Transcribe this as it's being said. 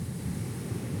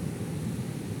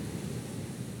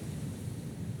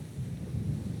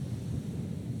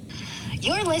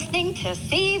You're listening to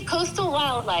Save Coastal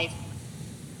Wildlife.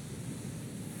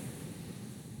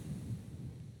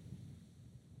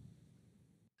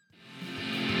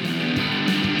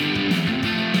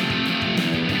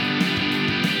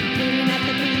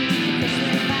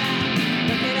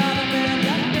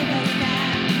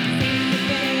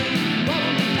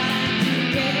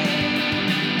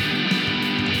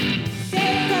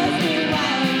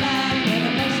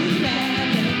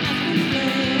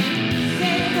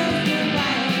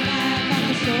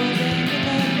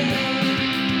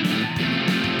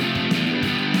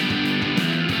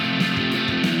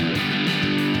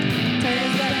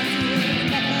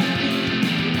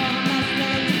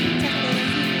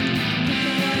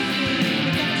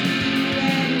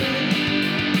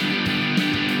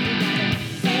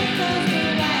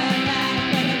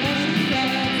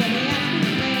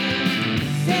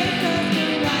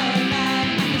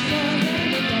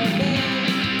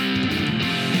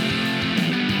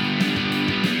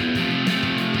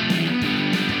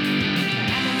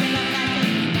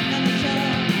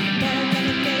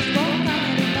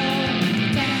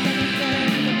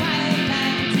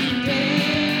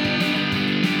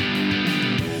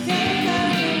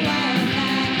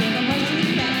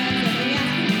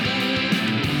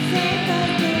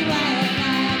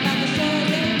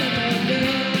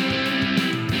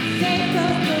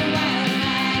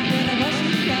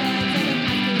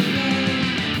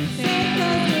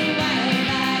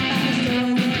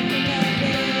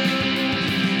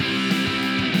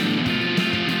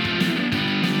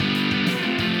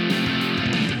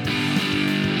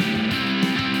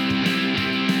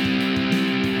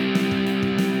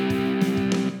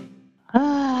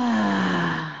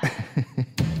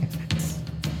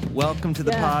 Welcome to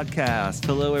the podcast.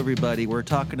 Hello, everybody. We're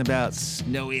talking about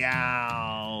snowy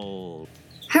owls.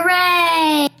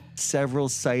 Hooray! Several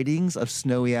sightings of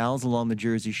snowy owls along the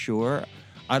Jersey Shore.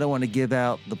 I don't want to give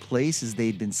out the places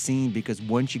they've been seen because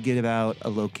once you get out a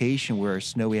location where a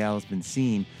snowy owl has been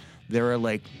seen, there are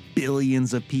like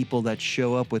billions of people that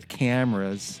show up with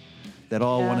cameras that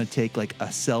all want to take like a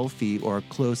selfie or a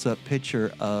close-up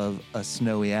picture of a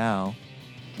snowy owl.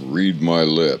 Read my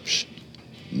lips.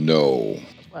 No.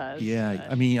 Yeah,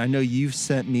 I mean, I know you've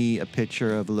sent me a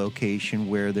picture of a location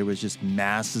where there was just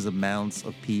massive amounts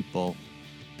of people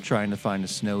trying to find a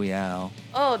snowy owl.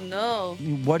 Oh, no.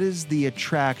 What is the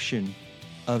attraction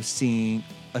of seeing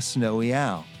a snowy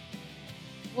owl?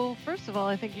 Well, first of all,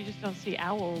 I think you just don't see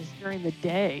owls during the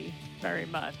day very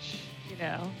much, you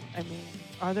know? I mean,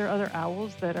 are there other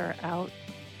owls that are out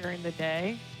during the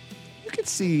day? You could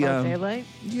see daylight.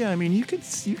 Yeah, I mean, you could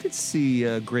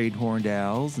see great horned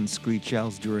owls and screech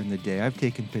owls during the day. I've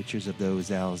taken pictures of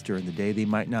those owls during the day. They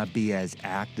might not be as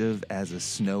active as a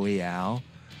snowy owl.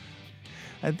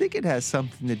 I think it has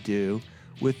something to do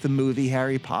with the movie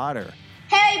Harry Potter.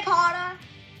 Harry Potter!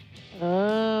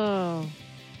 Oh.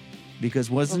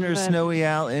 Because wasn't there a snowy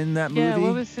owl in that movie? Yeah,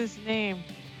 what was his name?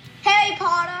 Harry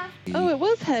Potter! Oh, it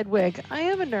was Hedwig. I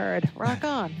am a nerd. Rock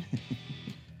on.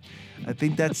 I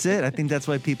think that's it. I think that's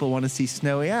why people want to see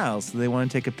snowy owls. So they want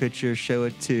to take a picture, show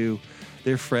it to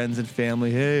their friends and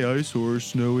family. Hey, I saw a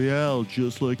snowy owl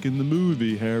just like in the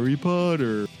movie Harry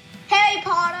Potter. Harry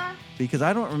Potter! Because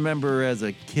I don't remember as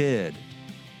a kid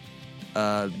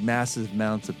massive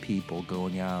amounts of people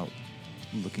going out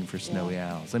looking for snowy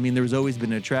owls. I mean, there's always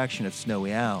been an attraction of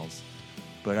snowy owls,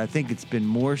 but I think it's been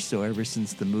more so ever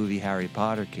since the movie Harry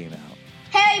Potter came out.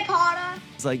 Harry Potter!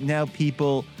 It's like now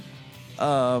people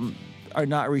are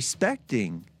not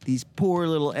respecting these poor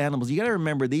little animals. You got to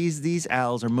remember, these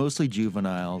owls are mostly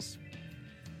juveniles.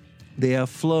 They have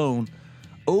flown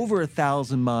over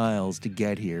 1,000 miles to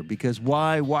get here because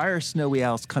why are snowy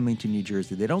owls coming to New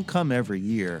Jersey? They don't come every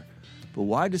year, but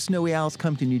why do snowy owls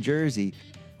come to New Jersey?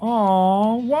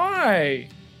 Aw, why?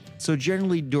 So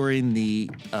generally during the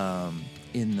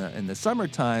in the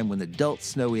summertime when the adult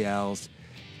snowy owls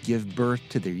give birth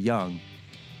to their young,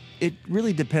 it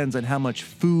really depends on how much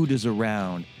food is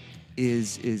around,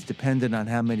 is dependent on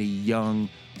how many young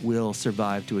will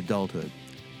survive to adulthood.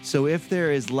 So if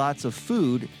there is lots of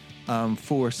food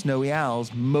for snowy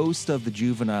owls, most of the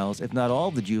juveniles, if not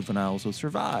all the juveniles, will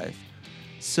survive.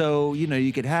 So, you know,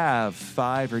 you could have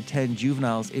 5 or 10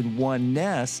 juveniles in one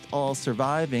nest all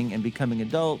surviving and becoming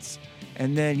adults.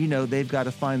 And then, you know, they've got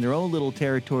to find their own little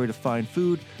territory to find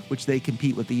food, which they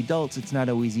compete with the adults. It's not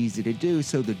always easy to do.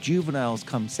 So the juveniles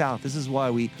come south. This is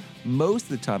why most of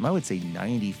the time, I would say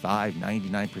 95,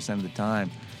 99% of the time,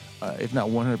 if not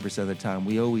 100% of the time,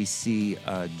 we always see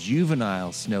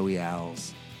juvenile snowy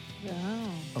owls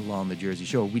along the Jersey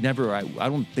Shore. I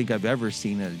don't think I've ever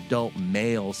seen an adult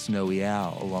male snowy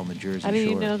owl along the Jersey Shore. How do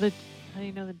you know How do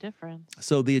you know the difference?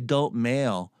 So the adult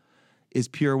male is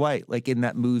pure white, like in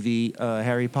that movie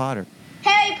Harry Potter,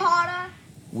 Harry Potter.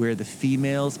 where the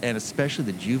females and especially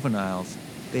the juveniles,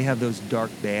 they have those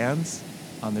dark bands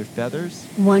on their feathers.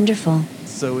 Wonderful.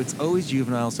 So it's always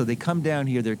juvenile. So they come down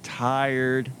here, they're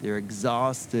tired, they're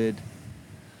exhausted,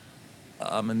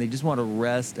 and they just want to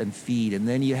rest and feed. And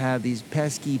then you have these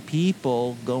pesky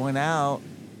people going out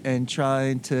and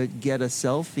trying to get a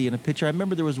selfie and a picture. I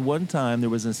remember there was one time there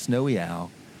was a snowy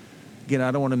owl. Again, I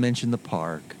don't want to mention the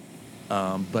park,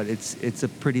 but it's a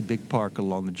pretty big park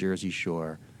along the Jersey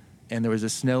Shore. And there was a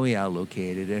snowy owl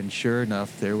located, and sure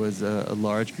enough, there was a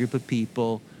large group of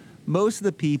people. Most of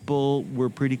the people were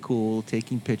pretty cool,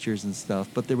 taking pictures and stuff,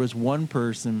 but there was one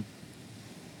person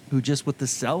who just with the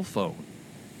cell phone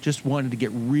just wanted to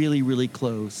get really, really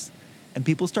close. And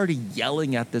people started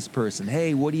yelling at this person,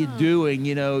 "Hey, what are you doing?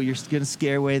 You know, you're going to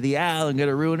scare away the owl and going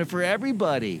to ruin it for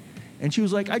everybody." And she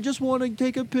was like, "I just want to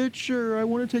take a picture. I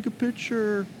want to take a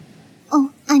picture."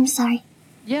 Oh, I'm sorry.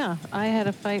 Yeah, I had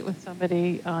a fight with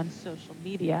somebody on social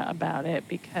media about it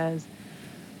because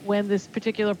when this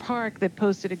particular park that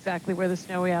posted exactly where the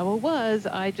snowy owl was,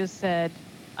 I just said,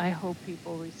 I hope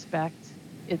people respect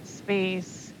its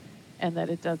space and that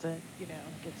it doesn't,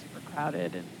 get super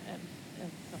crowded. And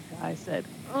some guy said,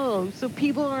 "Oh, so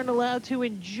people aren't allowed to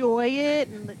enjoy it?"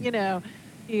 And,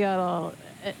 he got all,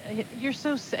 "You're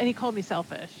so," and he called me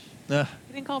selfish. Ugh.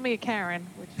 He didn't call me a Karen,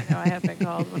 which I have been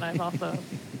called when I've also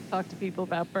talked to people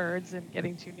about birds and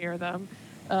getting too near them.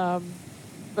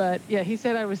 But yeah, he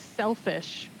said I was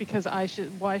selfish because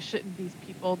why shouldn't these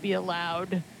people be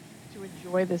allowed to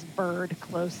enjoy this bird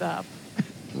close up?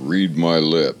 Read my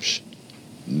lips.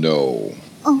 No.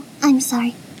 Oh, I'm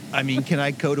sorry. I mean, can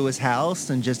I go to his house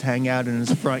and just hang out in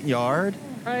his front yard?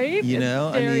 Right? You And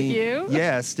know, stare at you?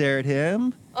 Yeah, stare at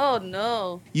him. Oh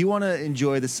no. You want to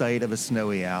enjoy the sight of a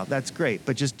snowy owl. That's great,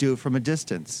 but just do it from a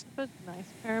distance. A nice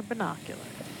pair of binoculars.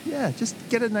 Yeah, just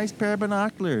get a nice pair of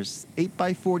binoculars,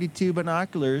 8x42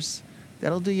 binoculars.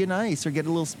 That'll do you nice. Or get a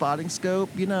little spotting scope.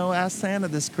 Ask Santa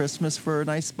this Christmas for a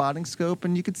nice spotting scope,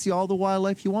 and you can see all the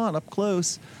wildlife you want up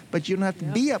close. But you don't have to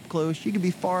be up close. You can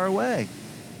be far away.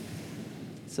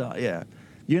 So, yeah,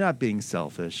 you're not being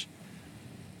selfish.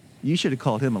 You should have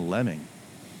called him a lemming.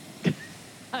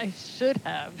 I should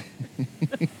have.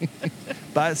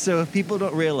 But so if people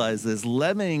don't realize this,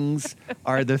 lemmings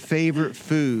are the favorite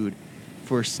food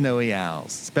for snowy owls.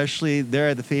 Especially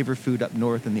they're the favorite food up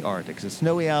north in the Arctic. So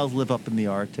snowy owls live up in the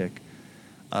Arctic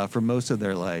for most of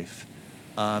their life.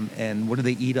 And what do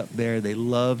they eat up there? They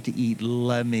love to eat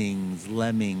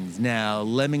lemmings. Now,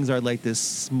 lemmings are like this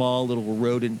small little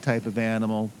rodent type of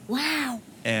animal. Wow.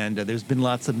 And there's been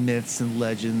lots of myths and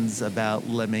legends about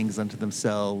lemmings unto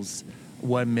themselves.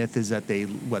 One myth is that they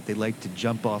like to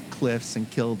jump off cliffs and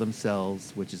kill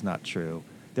themselves, which is not true.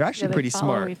 They're actually They pretty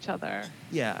follow smart. each other.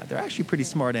 Yeah, they're actually pretty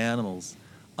smart animals.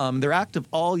 They're active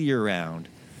all year round,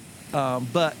 and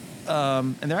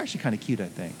they're actually kind of cute, I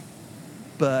think.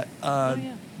 But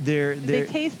Yeah. they're Do they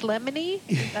taste lemony?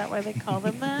 Is that why they call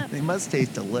them that? they must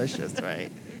taste delicious,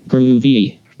 right?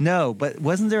 Groovy. No, but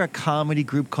wasn't there a comedy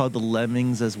group called the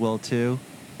Lemmings as well too?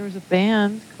 There was a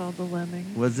band called the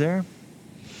Lemmings. Was there?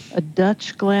 A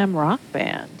Dutch glam rock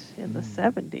band in the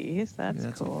 70s. That's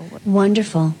That's cool.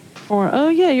 Wonderful. Oh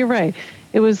yeah, you're right.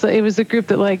 It was a group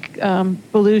that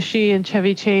Belushi and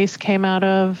Chevy Chase came out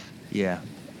of Yeah,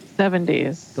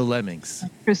 70s. the Lemmings.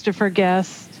 Christopher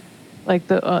Guest, a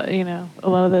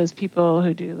lot of those people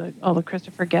who do all the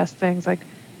Christopher Guest things, like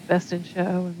Best in Show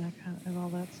and and all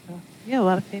that stuff. Yeah, a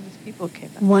lot of famous people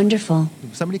came out. Wonderful.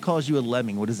 If somebody calls you a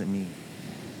lemming, what does it mean?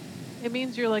 It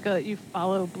means you're you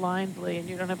follow blindly and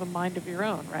you don't have a mind of your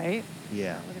own, right?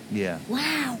 Yeah, yeah.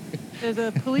 Wow. There's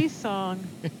a police song.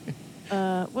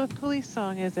 What police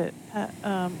song is it?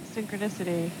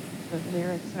 Synchronicity. The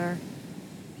lyrics are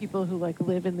people who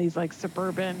live in these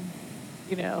suburban,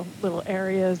 little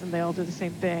areas, and they all do the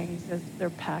same thing. He says they're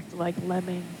packed like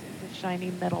lemmings into shiny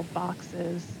metal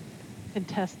boxes,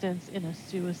 contestants in a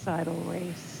suicidal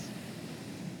race.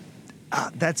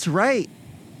 That's right.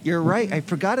 You're right. I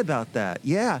forgot about that.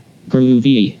 Yeah.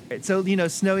 Groovy. So,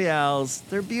 snowy owls,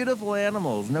 they're beautiful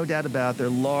animals, no doubt about it. They're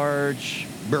large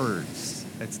birds.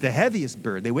 It's the heaviest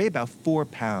bird. They weigh about 4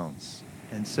 pounds.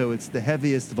 And so it's the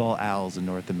heaviest of all owls in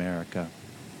North America.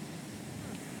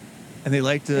 And they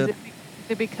like to... Is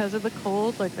it because of the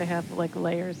cold? They have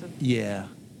layers of... Yeah.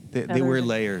 They feathers wear and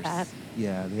layers. fat?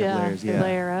 Yeah, they have layers. They Yeah.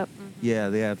 layer up. Yeah,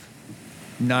 they have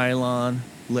nylon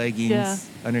leggings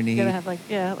underneath. You gotta have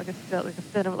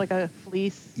like a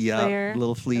fleece Yeah, layer.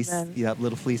 little fleece. and then- Yeah,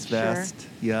 little fleece Sure. vest.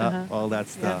 Yeah, Uh-huh. all that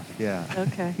stuff. Yeah.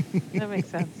 Okay, that makes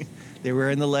sense. They're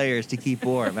wearing the layers to keep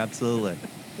warm. Absolutely.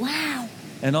 Wow.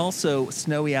 And also,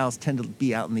 snowy owls tend to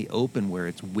be out in the open where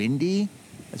it's windy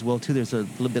as well too. There's a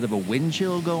little bit of a wind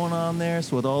chill going on there.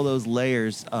 So with all those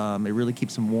layers, it really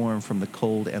keeps them warm from the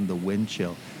cold and the wind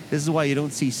chill. This is why you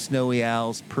don't see snowy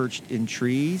owls perched in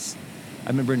trees. I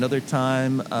remember another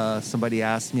time somebody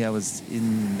asked me, I was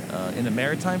in a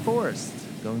maritime forest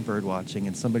going bird watching,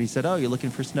 and somebody said, "Oh, you're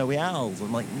looking for snowy owls?"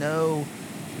 I'm like, "No,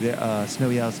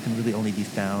 snowy owls can really only be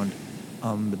found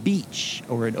on the beach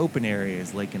or in open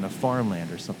areas like in a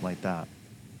farmland or something like that."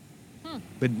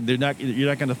 But you're not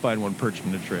going to find one perched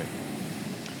in a tree.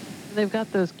 And they've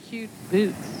got those cute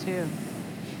boots too.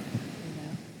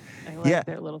 I like Yeah.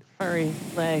 their little furry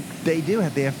legs. They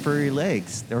have furry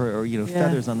legs or Yeah.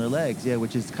 feathers on their legs, yeah,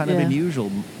 which is kind of Yeah.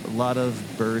 unusual. A lot of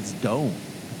birds don't.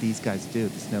 But these guys do.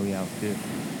 The snowy owls do.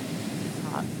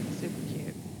 Hot, super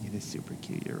cute. It is super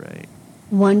cute. You're right.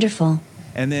 Wonderful.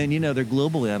 And then they're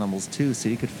global animals too. So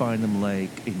you could find them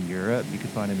like in Europe. You could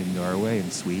find them in Norway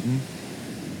and Sweden.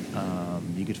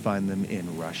 You could find them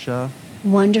in Russia.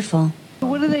 Wonderful.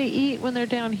 What do they eat when they're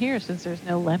down here since there's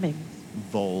no lemmings?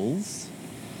 Voles,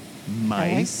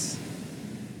 mice,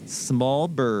 small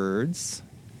birds,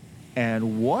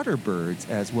 and water birds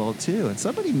as well too. And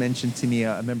somebody mentioned to me,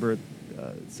 I remember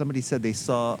somebody said they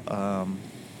saw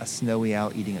a snowy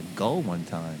owl eating a gull one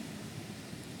time.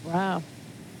 Wow.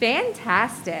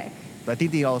 Fantastic. But I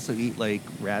think they also eat like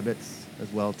rabbits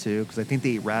as well too, because I think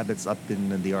they eat rabbits up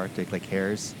in the Arctic, like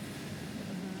hares.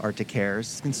 Arctic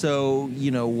hares. And so,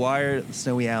 why are the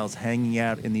snowy owls hanging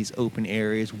out in these open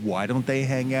areas? Why don't they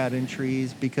hang out in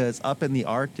trees? Because up in the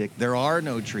Arctic, there are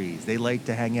no trees. They like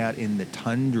to hang out in the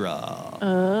tundra.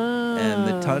 Oh. And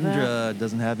the tundra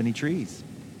doesn't have any trees.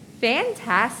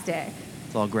 Fantastic.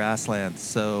 It's all grassland.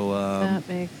 So, That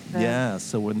makes sense. yeah,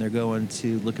 so when they're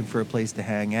looking for a place to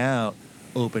hang out,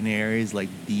 open areas like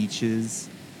beaches,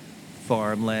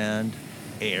 farmland,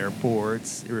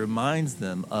 airports, it reminds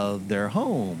them of their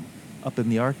home up in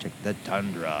the Arctic, the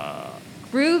tundra.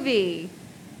 Groovy.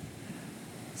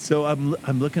 So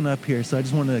I'm looking up here, so I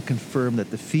just want to confirm that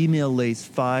the female lays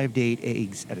 5 to 8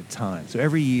 eggs at a time. So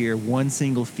every year, one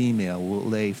single female will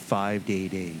lay 5 to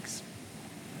 8 eggs.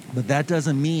 But that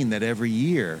doesn't mean that every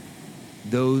year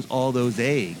all those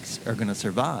eggs are going to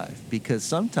survive, because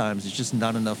sometimes there's just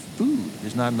not enough food.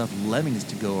 There's not enough lemmings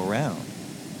to go around.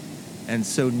 And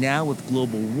so now with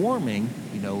global warming,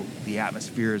 the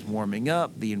atmosphere is warming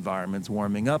up, the environment's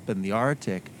warming up in the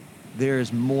Arctic,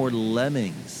 there's more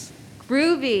lemmings.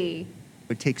 Groovy.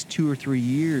 It takes 2 or 3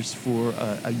 years for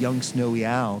a young snowy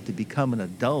owl to become an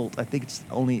adult. I think it's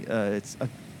only it's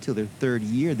until their 3rd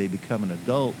year they become an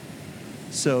adult.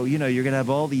 So, you're going to have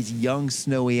all these young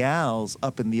snowy owls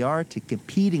up in the Arctic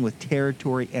competing with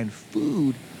territory and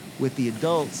food with the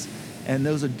adults. And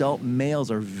those adult males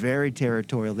are very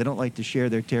territorial. They don't like to share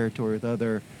their territory with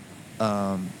other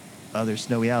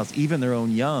snowy owls, even their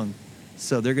own young.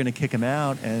 So they're going to kick them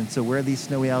out. And so where are these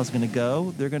snowy owls going to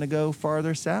go? They're going to go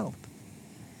farther south.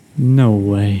 No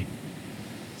way.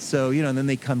 So, and then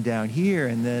they come down here,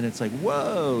 and then it's like,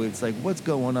 whoa, it's like, what's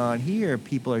going on here?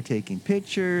 People are taking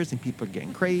pictures, and people are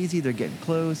getting crazy. They're getting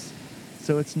close.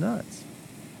 So it's nuts.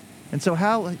 And so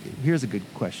here's a good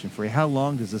question for you. How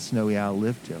long does a snowy owl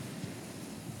live to?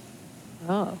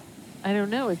 Oh, I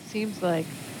don't know. It seems like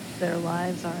their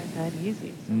lives aren't that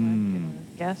easy. So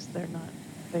I guess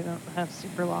they don't have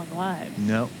super long lives.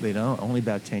 No, they don't. Only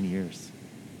about 10 years.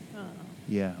 Oh.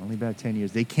 Yeah, only about 10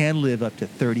 years. They can live up to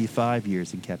 35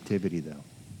 years in captivity, though.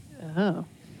 Oh.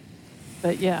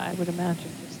 But yeah, I would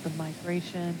imagine just the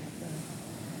migration,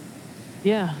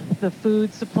 the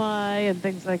food supply and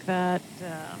things like that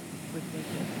would make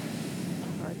it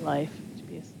a hard life to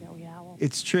be a snowy owl.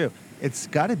 It's true. It's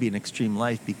got to be an extreme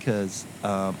life because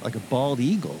like a bald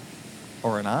eagle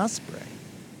or an osprey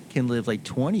can live like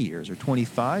 20 years or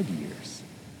 25 years.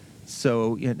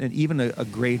 So, and even a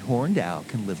great horned owl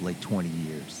can live like 20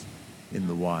 years in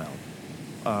the wild.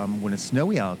 When a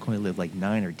snowy owl can only live like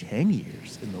 9 or 10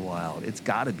 years in the wild, it's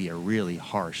got to be a really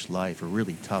harsh life, a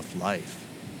really tough life.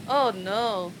 Oh,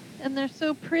 no. And they're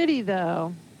so pretty,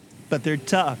 though. But they're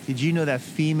tough. Did you know that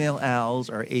female owls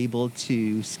are able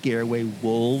to scare away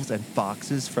wolves and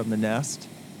foxes from the nest?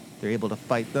 They're able to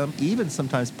fight them. Even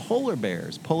sometimes polar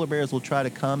bears. Polar bears will try to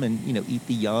come and, eat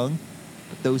the young.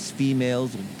 But those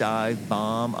females will dive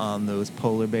bomb on those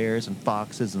polar bears and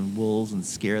foxes and wolves and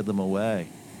scare them away.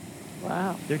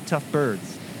 Wow. They're tough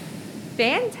birds.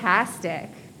 Fantastic.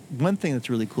 One thing that's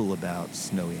really cool about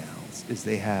snowy owls adults is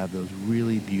they have those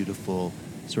really beautiful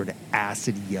sort of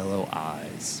acid yellow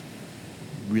eyes.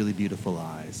 Really beautiful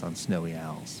eyes on snowy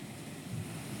owls.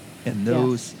 And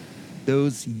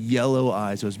those yellow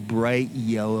eyes, those bright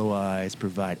yellow eyes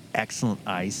provide excellent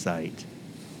eyesight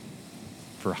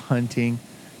for hunting,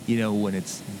 when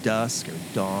it's dusk or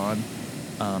dawn.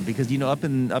 Because, up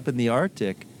in the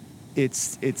Arctic,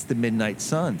 it's the midnight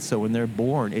sun. So when they're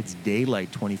born, it's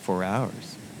daylight 24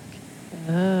 hours.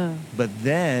 Oh. But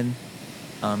then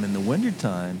in the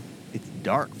wintertime, it's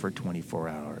dark for 24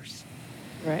 hours.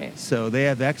 Right. So they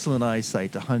have excellent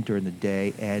eyesight to hunt during the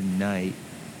day and night.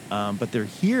 But their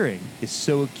hearing is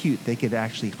so acute, they could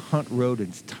actually hunt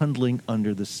rodents tunneling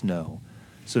under the snow.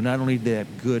 So not only do they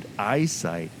have good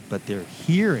eyesight, but their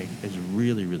hearing is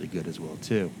really, really good as well,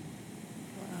 too.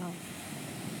 Wow.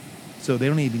 So they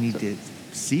don't even need to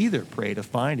see their prey to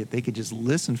find it. They could just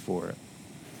listen for it.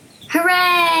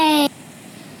 Hooray!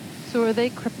 So are they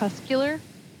crepuscular?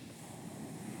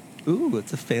 Ooh,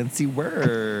 it's a fancy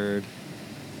word.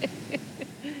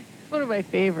 One of my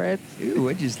favorites. Ooh,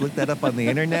 I just looked that up on the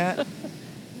internet.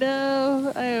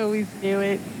 No, I always knew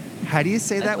it. How do you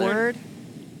say that word?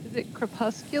 Is it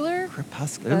crepuscular?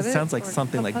 Crepuscular. Is It that sounds it? like Or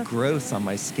something like crepuscular? gross on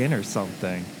my skin or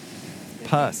something.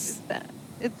 Pus.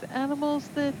 It's animals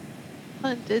that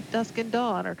hunt at dusk and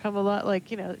dawn, or come a lot like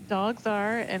dogs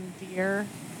are, and deer,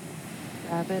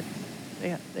 rabbits.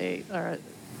 They are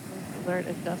most alert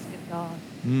at dusk and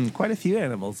dawn. Quite a few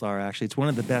animals are actually. It's one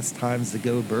of the best times to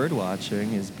go bird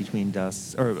watching is between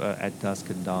dusk or at dusk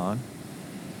and dawn.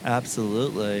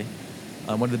 Absolutely,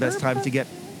 one of the best times to get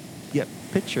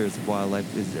pictures of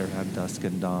wildlife is around dusk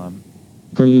and dawn.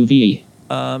 Groovy.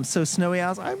 So snowy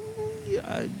owls,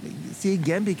 see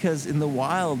again because in the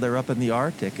wild they're up in the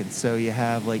Arctic, and so you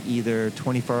have like either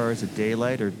 24 hours of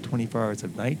daylight or 24 hours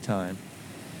of nighttime.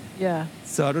 Yeah.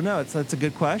 So I don't know. That's a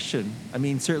good question. I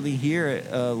mean, certainly here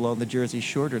along the Jersey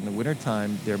Shore during the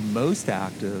wintertime, they're most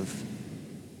active.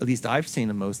 At least I've seen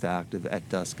them most active at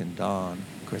dusk and dawn.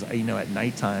 Of course, at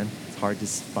nighttime it's hard to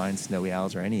find snowy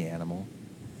owls or any animal.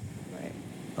 Right.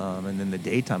 And in the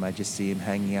daytime, I just see them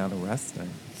hanging out and resting.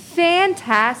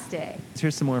 Fantastic.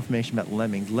 Here's some more information about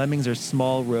lemmings. Lemmings are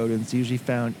small rodents usually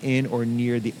found in or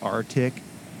near the Arctic.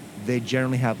 They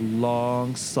generally have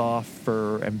long, soft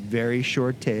fur and very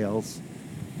short tails.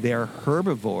 They are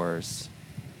herbivores,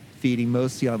 feeding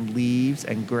mostly on leaves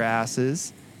and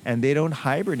grasses, and they don't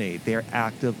hibernate. They are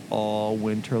active all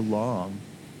winter long.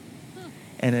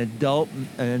 An adult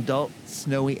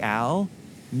snowy owl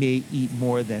may eat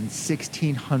more than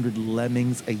 1,600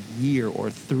 lemmings a year,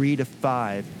 or 3 to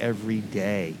 5 every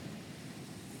day.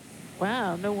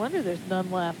 Wow. No wonder there's none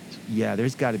left. Yeah,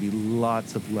 there's got to be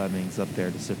lots of lemmings up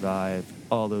there to survive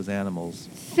all those animals.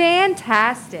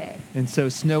 Fantastic. And so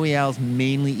snowy owls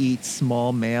mainly eat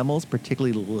small mammals,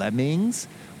 particularly lemmings,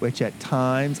 which at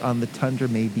times on the tundra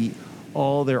may be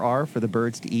all there are for the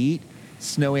birds to eat.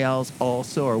 Snowy owls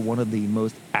also are one of the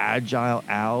most agile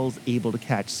owls, able to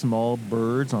catch small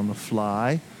birds on the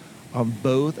fly. On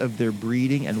both of their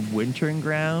breeding and wintering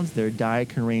grounds, their diet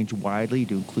can range widely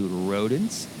to include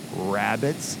rodents,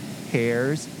 rabbits,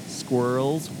 hares,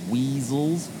 squirrels,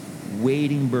 weasels,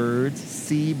 wading birds,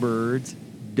 seabirds,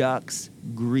 ducks,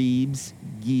 grebes,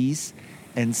 geese,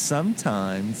 and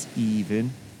sometimes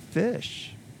even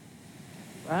fish.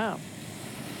 Wow.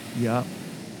 Yeah.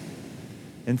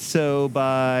 And so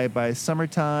by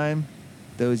summertime,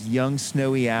 those young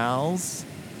snowy owls,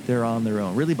 they're on their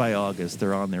own. Really by August,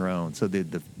 they're on their own. So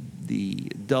the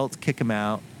adults kick them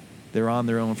out. They're on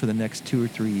their own for the next 2 or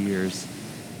 3 years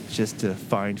just to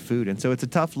find food. And so it's a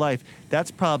tough life.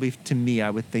 That's probably, to me, I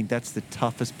would think that's the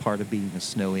toughest part of being a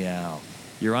snowy owl.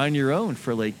 You're on your own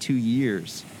for like 2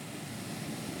 years.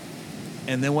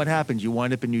 And then what happens? You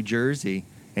wind up in New Jersey,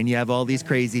 and you have all these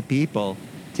crazy people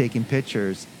taking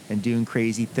pictures and doing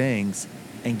crazy things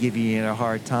and giving you a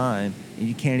hard time. And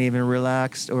you can't even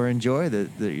relax or enjoy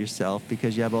yourself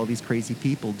because you have all these crazy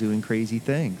people doing crazy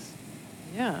things.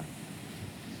 Yeah.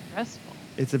 Stressful.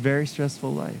 It's a very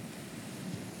stressful life.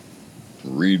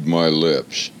 Read my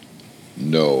lips.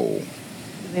 No.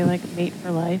 Do they mate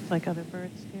for life like other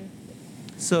birds do?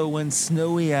 So when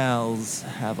snowy owls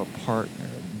have a partner,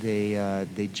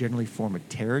 they generally form a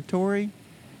territory.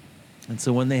 And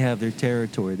so when they have their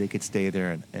territory, they could stay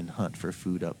there and hunt for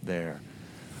food up there.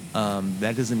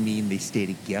 That doesn't mean they stay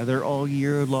together all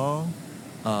year long,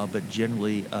 but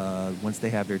generally, once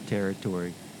they have their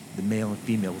territory, the male and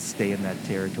female will stay in that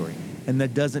territory. And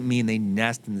that doesn't mean they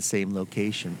nest in the same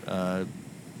location.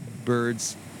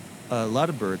 Birds a lot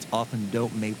of birds often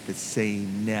don't make the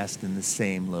same nest in the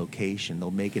same location.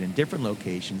 They'll make it in different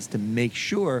locations to make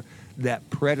sure that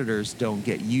predators don't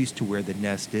get used to where the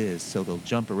nest is. So they'll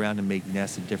jump around and make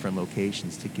nests in different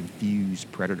locations to confuse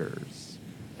predators.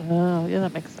 Oh, yeah,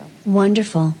 that makes sense.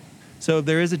 Wonderful. So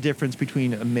there is a difference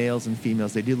between males and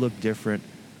females. They do look different.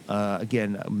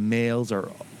 Again, males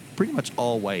are pretty much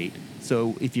all white.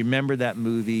 So if you remember that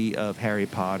movie of Harry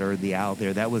Potter, the owl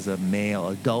there, that was a male,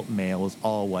 adult male was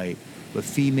all white. But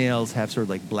females have sort of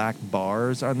like black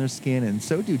bars on their skin, and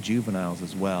so do juveniles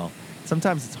as well.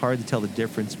 Sometimes it's hard to tell the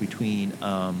difference between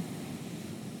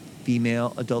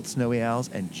female adult snowy owls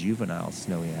and juvenile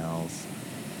snowy owls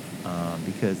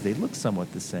because they look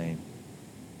somewhat the same.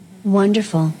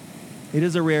 Wonderful. It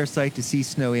is a rare sight to see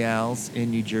snowy owls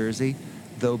in New Jersey,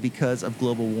 though because of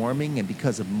global warming and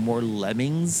because of more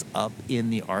lemmings up in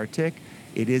the Arctic,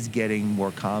 it is getting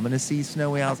more common to see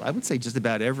snowy owls. I would say just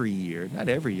about every year, not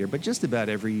every year, but just about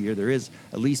every year, there is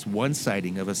at least one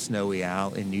sighting of a snowy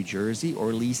owl in New Jersey, or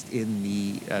at least in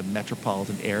the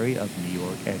metropolitan area of New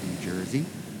York and New Jersey,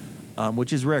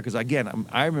 which is rare because, again,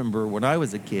 I remember when I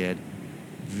was a kid,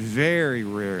 very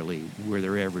rarely were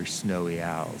there ever snowy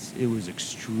owls. It was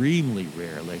extremely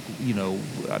rare. Like, you know,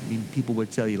 I mean, people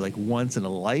would tell you like once in a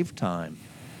lifetime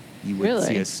you would Really?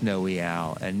 see a snowy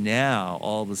owl. And now,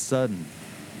 all of a sudden,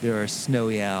 there are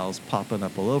snowy owls popping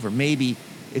up all over. Maybe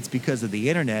it's because of the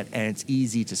internet and it's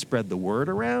easy to spread the word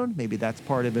around. Maybe that's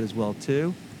part of it as well,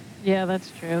 too. Yeah, that's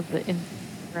true. The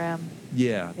Instagram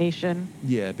Yeah. nation.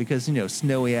 Yeah, because, you know,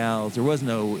 snowy owls, there was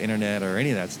no internet or any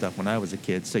of that stuff when I was a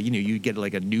kid. So, you know, you'd get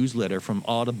like a newsletter from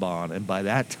Audubon. And by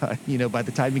that time, you know, by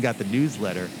the time you got the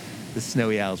newsletter, the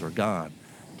snowy owls were gone.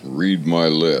 Read my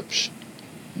lips.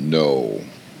 No.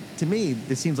 To me,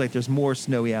 it seems like there's more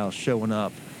snowy owls showing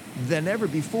up than ever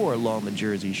before along the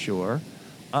Jersey Shore.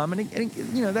 And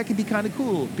you know, that could be kind of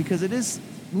cool because it is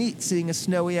neat seeing a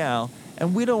snowy owl.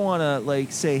 And we don't want to,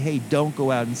 like, say, hey, don't go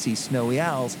out and see snowy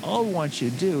owls. All we want you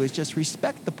to do is just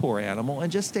respect the poor animal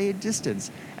and just stay at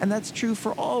distance. And that's true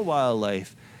for all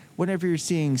wildlife. Whenever you're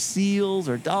seeing seals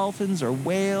or dolphins or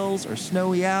whales or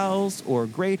snowy owls or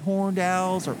great horned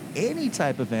owls or any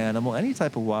type of animal, any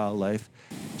type of wildlife,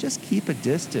 just keep a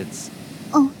distance.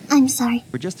 Oh, I'm sorry.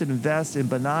 Or just invest in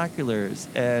binoculars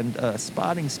and a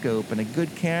spotting scope and a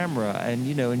good camera and,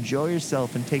 you know, enjoy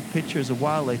yourself and take pictures of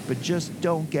wildlife, but just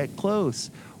don't get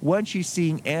close. Once you're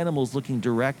seeing animals looking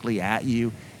directly at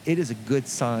you, it is a good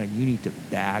sign you need to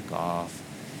back off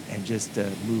and just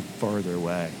move farther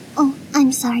away. Oh,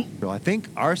 I'm sorry. So I think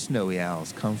our snowy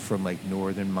owls come from like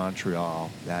northern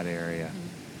Montreal, that area.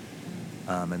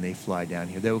 And they fly down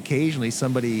here. Though occasionally,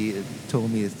 somebody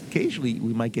told me occasionally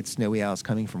we might get snowy owls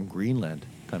coming from Greenland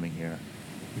coming here,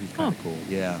 which is kind of cool.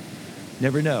 Yeah,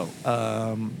 never know.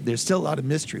 There's still a lot of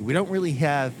mystery. We don't really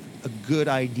have a good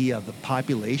idea of the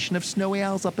population of snowy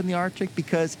owls up in the Arctic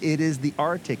because it is the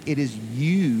Arctic. It is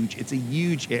huge. It's a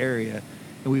huge area,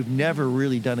 and we've never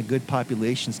really done a good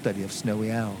population study of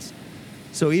snowy owls.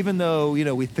 So even though, you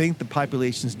know, we think the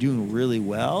population's doing really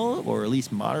well, or at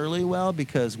least moderately well,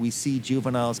 because we see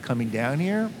juveniles coming down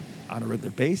here on a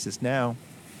regular basis now,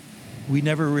 we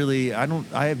never really,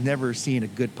 I have never seen a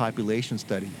good population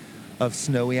study of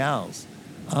snowy owls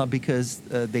because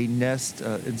they nest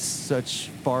in such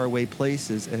faraway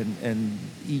places, and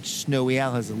each snowy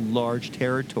owl has a large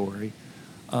territory.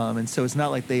 And so it's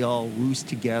not like they all roost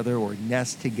together or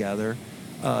nest together.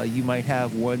 You might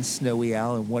have one snowy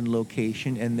owl in one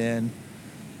location, and then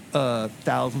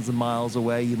thousands of miles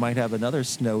away, you might have another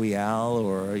snowy owl,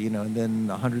 or, you know, and then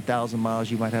 100,000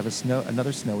 miles, you might have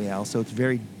another snowy owl. So it's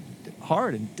very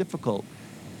hard and difficult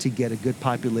to get a good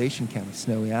population count of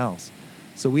snowy owls.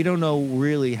 So we don't know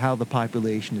really how the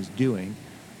population is doing.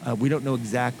 We don't know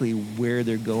exactly where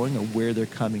they're going or where they're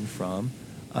coming from.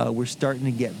 We're starting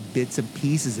to get bits and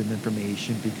pieces of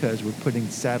information because we're putting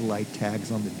satellite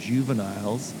tags on the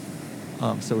juveniles.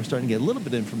 So we're starting to get a little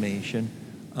bit of information,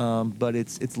 but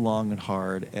it's long and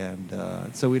hard.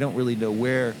 And so we don't really know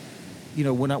where, you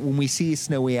know, when we see a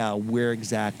snowy owl, where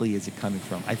exactly is it coming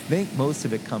from? I think most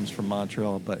of it comes from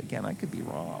Montreal, but again, I could be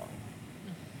wrong.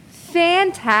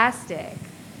 Fantastic.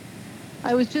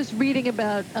 I was just reading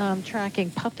about tracking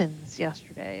puffins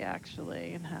yesterday,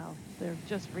 actually, and how they're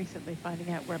just recently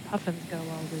finding out where puffins go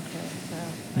all weekend. So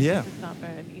I Yeah. think it's not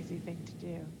an easy thing to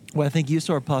do. Well, I think you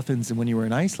saw puffins when you were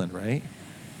in Iceland, right?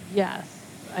 Yes,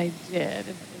 I did.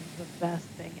 It was the best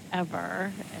thing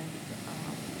ever. And,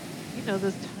 you know,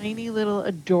 those tiny little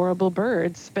adorable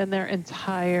birds spend their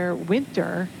entire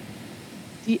winter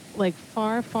like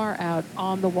far, far out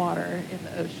on the water in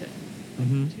the ocean.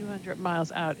 200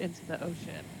 miles out into the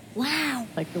ocean. Wow.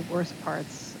 Like the worst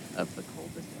parts of the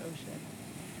coldest ocean,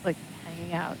 like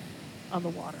hanging out on the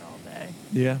water all day.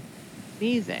 Yeah.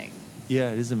 Amazing.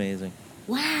 Yeah, it is amazing.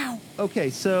 Wow.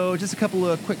 Okay, so just a couple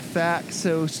of quick facts.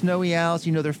 So snowy owls,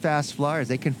 they're fast flyers.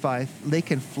 They can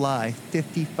fly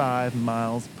 55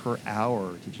 miles per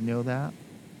hour. Did you know that?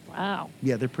 Wow.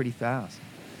 Yeah, they're pretty fast.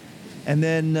 And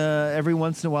then every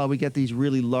once in a while, we get these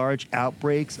really large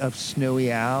outbreaks of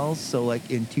snowy owls. So, like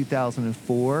in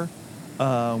 2004,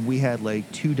 we had like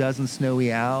 24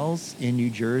 snowy owls in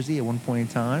New Jersey at one point in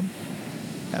time.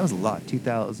 That was a lot.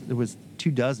 It was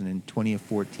 24 in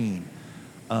 2014.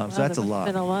 So that's a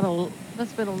lot. Must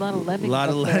have been a lot of lemmings. A lot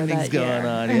of up there lemmings that going year.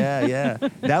 on. Yeah, yeah.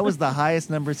 That was the highest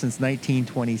number since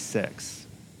 1926.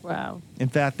 Wow. In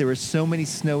fact, there were so many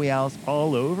snowy owls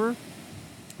all over,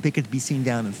 they could be seen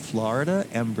down in Florida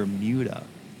and Bermuda.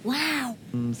 Wow.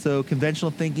 So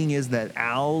conventional thinking is that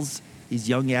these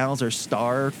young owls are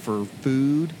starved for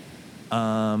food,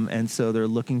 and so they're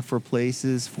looking for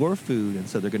places for food, and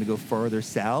so they're going to go farther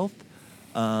south.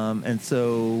 And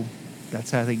so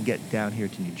that's how they can get down here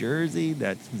to New Jersey.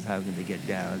 That's how they get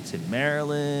down to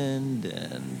Maryland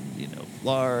and,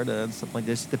 Florida and stuff like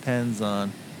this. Depends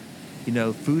on,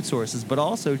 food sources. But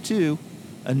also, too,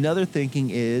 another thinking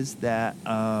is that,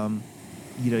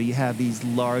 you have these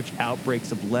large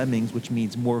outbreaks of lemmings, which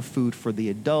means more food for the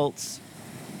adults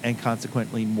and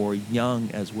consequently more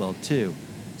young as well, too.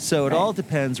 So it all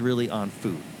depends really on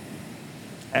food.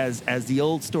 As the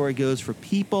old story goes, for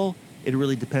people, it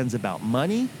really depends about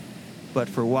money. But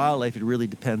for wildlife, it really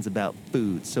depends about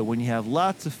food. So when you have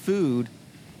lots of food,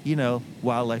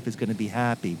 wildlife is going to be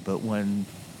happy. But when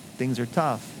things are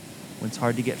tough, when it's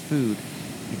hard to get food,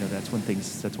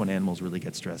 that's when animals really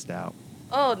get stressed out.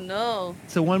 Oh, no.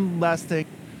 So one last thing.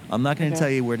 I'm not going to Okay. tell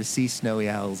you where to see snowy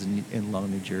owls in Long,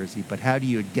 New Jersey, but how do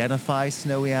you identify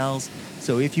snowy owls?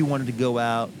 So if you wanted to go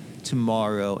out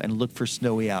tomorrow and look for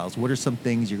snowy owls, what are some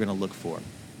things you're going to look for?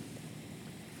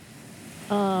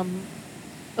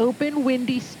 Open,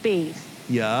 windy space.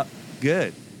 Yeah,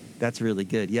 good. That's really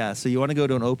good. Yeah, so you want to go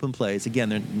to an open place. Again,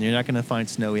 you're not going to find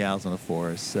snowy owls in a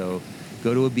forest. So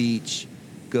go to a beach,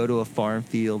 go to a farm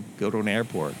field, go to an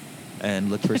airport,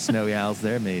 and look for snowy owls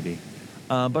there maybe.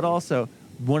 But also,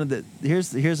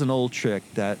 here's an old trick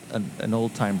that an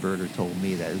old-time birder told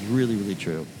me that is really, really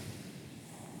true.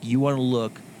 You want to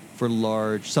look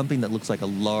for something that looks like a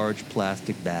large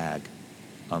plastic bag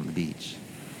on the beach.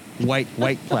 White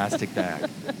plastic bag.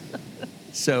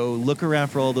 So look around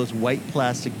for all those white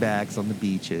plastic bags on the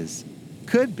beaches.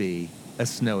 Could be a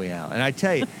snowy owl. And I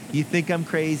tell you, you think I'm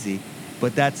crazy,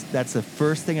 but that's the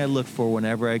first thing I look for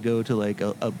whenever I go to like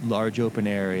a large open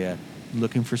area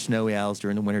looking for snowy owls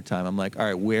during the wintertime. I'm like, all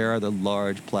right, where are the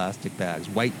large plastic bags,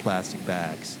 white plastic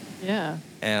bags? Yeah.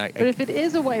 And But if it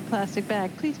is a white plastic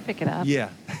bag, please pick it up. yeah.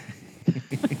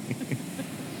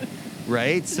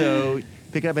 Right? So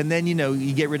pick it up, and then,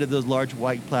 you get rid of those large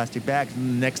white plastic bags, and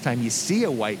the next time you see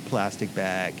a white plastic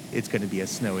bag, it's going to be a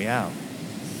snowy owl.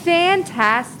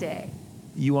 Fantastic.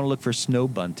 You want to look for snow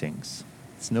buntings.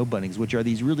 Snow buntings, which are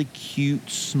these really cute,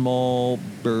 small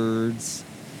birds.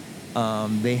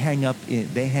 They hang up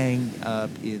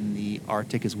in the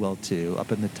Arctic as well, too,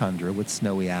 up in the tundra with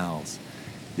snowy owls.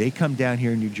 They come down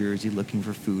here in New Jersey looking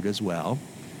for food as well.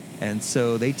 And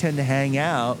so they tend to hang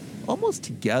out almost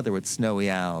together with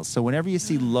snowy owls. So whenever you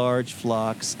see large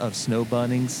flocks of snow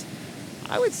buntings,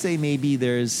 I would say maybe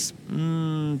there's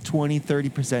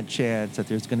 20-30% chance that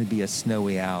there's going to be a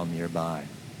snowy owl nearby.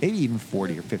 Maybe even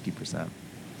 40 or 50%.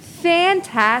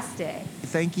 Fantastic.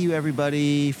 Thank you,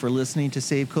 everybody, for listening to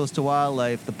Save Coastal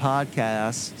Wildlife, the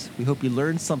podcast. We hope you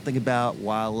learned something about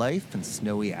wildlife and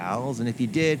snowy owls. And if you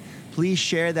did, please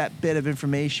share that bit of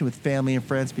information with family and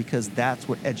friends, because that's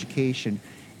what education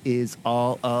is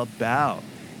all about.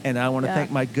 And I want to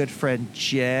thank my good friend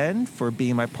Jen for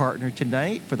being my partner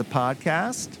tonight for the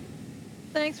podcast.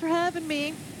 Thanks for having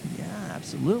me. Yeah,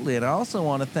 absolutely. And I also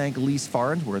want to thank Elise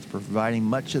Farnsworth for providing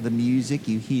much of the music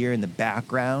you hear in the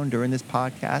background during this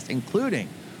podcast, including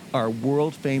our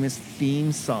world-famous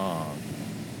theme song.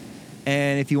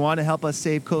 And if you want to help us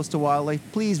save coastal wildlife,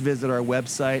 please visit our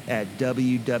website at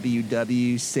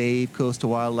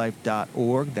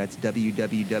www.savecoastalwildlife.org. That's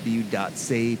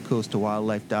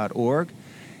www.savecoastalwildlife.org.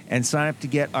 And sign up to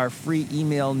get our free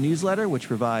email newsletter, which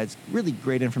provides really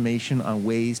great information on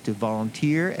ways to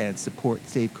volunteer and support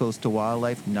Save Coastal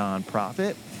Wildlife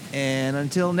nonprofit. And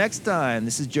until next time,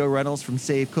 this is Joe Reynolds from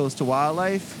Save Coastal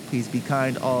Wildlife. Please be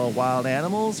kind to all wild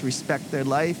animals, respect their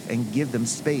life, and give them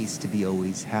space to be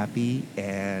always happy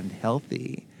and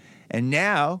healthy. And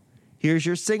now, here's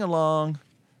your sing-along.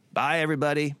 Bye,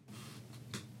 everybody.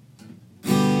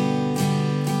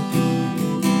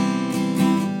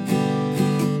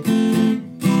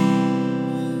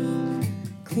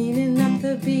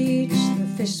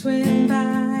 fish swim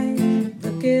by.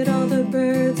 Look at all the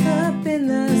birds up in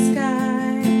the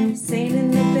sky. Sail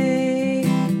in the bay,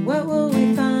 what will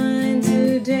we find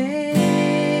today?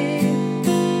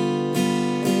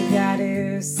 We got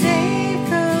to save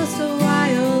coastal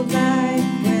wildlife,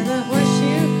 where the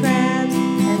horseshoe crabs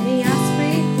and the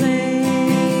osprey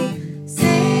play.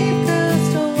 Save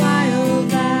coastal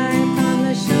wildlife on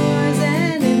the shores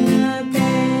and in the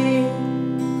bay.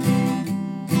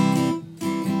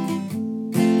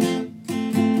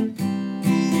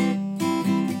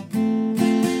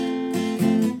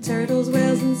 Turtles,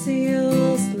 whales, and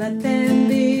seals, let them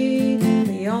be.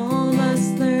 We all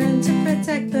must learn to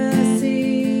protect the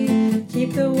sea.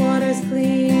 Keep the waters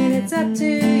clean, it's up to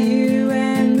you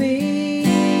and me.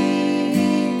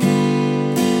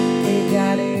 We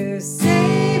gotta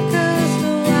save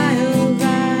coastal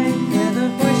wildlife, where the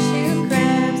horseshoe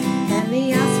crabs and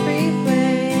the osprey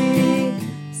play.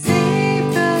 Save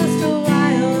coastal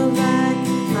wildlife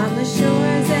on the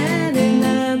shores and in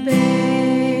the bay.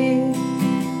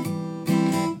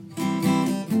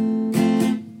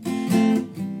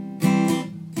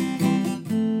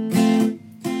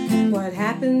 What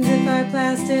happens if our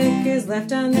plastic is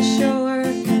left on the shore?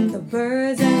 The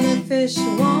birds and the fish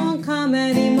won't come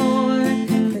anymore.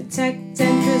 Protect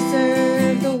and preserve